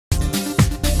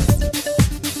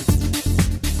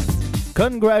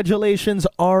Congratulations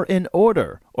are in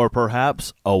order, or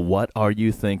perhaps a what are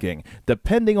you thinking,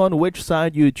 depending on which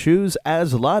side you choose,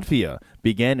 as Latvia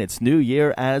began its new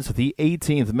year as the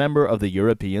 18th member of the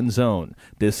European zone,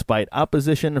 despite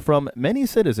opposition from many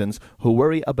citizens who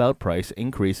worry about price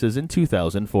increases in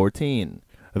 2014.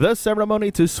 The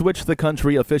ceremony to switch the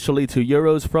country officially to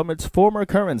euros from its former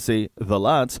currency, the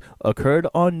Lats, occurred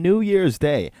on New Year's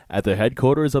Day at the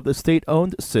headquarters of the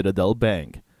state-owned Citadel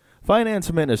Bank.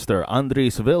 Finance Minister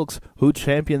Andris Vilks, who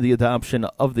championed the adoption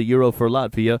of the euro for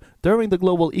Latvia during the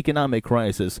global economic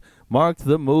crisis, marked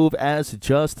the move as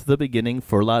just the beginning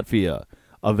for Latvia,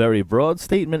 a very broad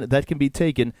statement that can be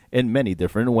taken in many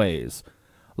different ways.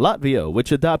 Latvia,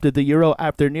 which adopted the euro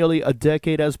after nearly a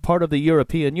decade as part of the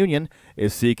European Union,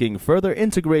 is seeking further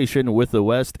integration with the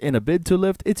West in a bid to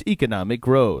lift its economic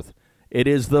growth. It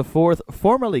is the fourth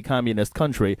formerly communist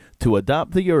country to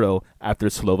adopt the euro after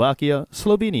Slovakia,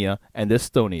 Slovenia, and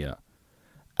Estonia.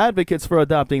 Advocates for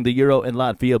adopting the euro in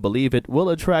Latvia believe it will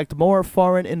attract more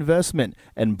foreign investment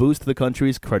and boost the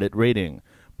country's credit rating.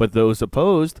 But those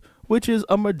opposed, which is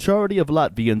a majority of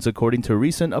Latvians according to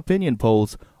recent opinion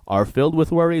polls, are filled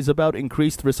with worries about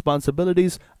increased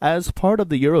responsibilities as part of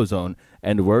the eurozone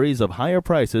and worries of higher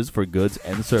prices for goods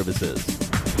and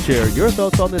services. Share your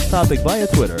thoughts on this topic via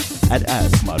Twitter at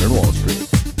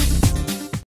AskModernWallStreet.